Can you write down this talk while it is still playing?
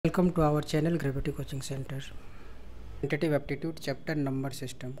Welcome to our channel Gravity Coaching Center. Quantitative Aptitude chapter number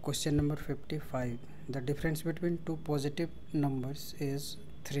system. Question number 55. The difference between two positive numbers is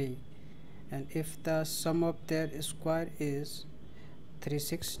 3, and if the sum of their square is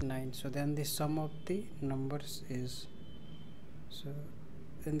 369, so then the sum of the numbers is. So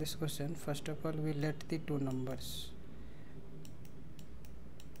in this question, first of all, we let the two numbers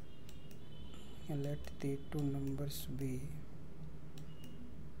be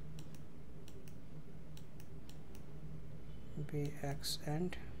x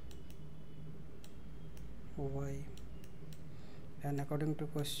and y, and according to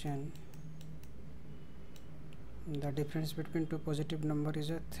question, the difference between two positive number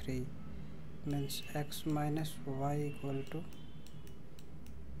is a 3, means x minus y equal to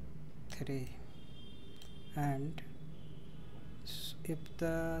 3, and if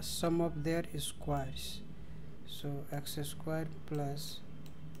the sum of their squares, so x square plus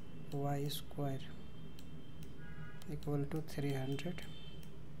y square equal to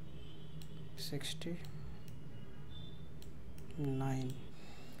 369.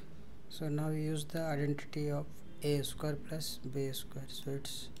 So now we use the identity of a square plus b square. So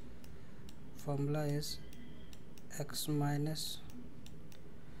its formula is x minus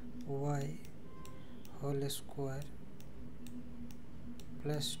y whole square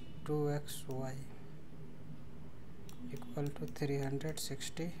plus 2xy equal to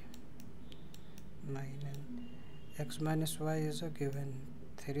 369, and x minus y is a given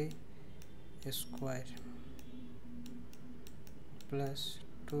 3 square plus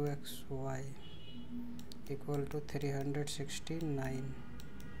 2xy equal to 369,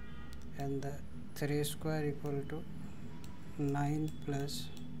 and the 3 square equal to 9 plus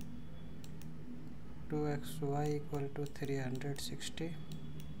 2xy equal to 369.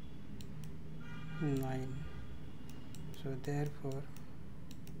 So therefore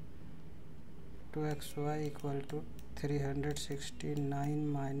 2xy equal to 369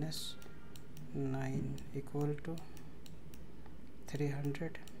 minus 9 equal to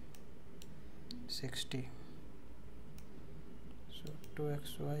 360. So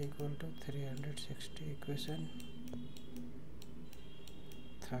 2xy equal to 360, equation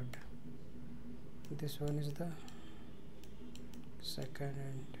third. This one is the second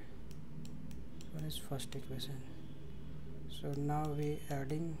and this one is first equation. So now we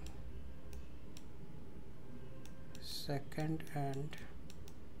adding second and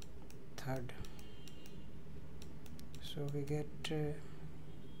third, so we get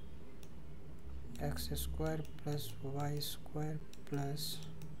x square plus y square plus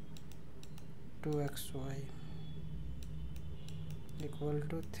 2xy equal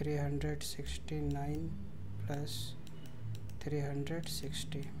to 369 plus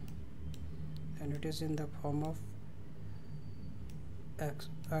 360, and it is in the form of x,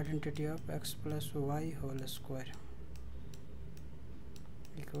 identity of x plus y whole square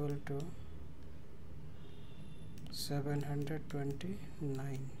equal to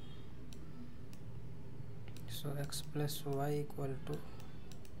 729. So x plus y equal to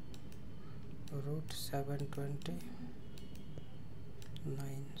root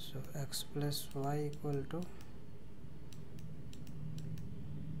 729. So x plus y equal to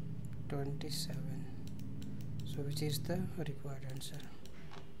 27. So which is the required answer?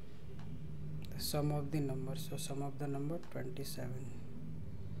 The sum of the numbers. So sum of the number 27.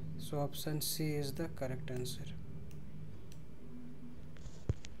 So option C is the correct answer.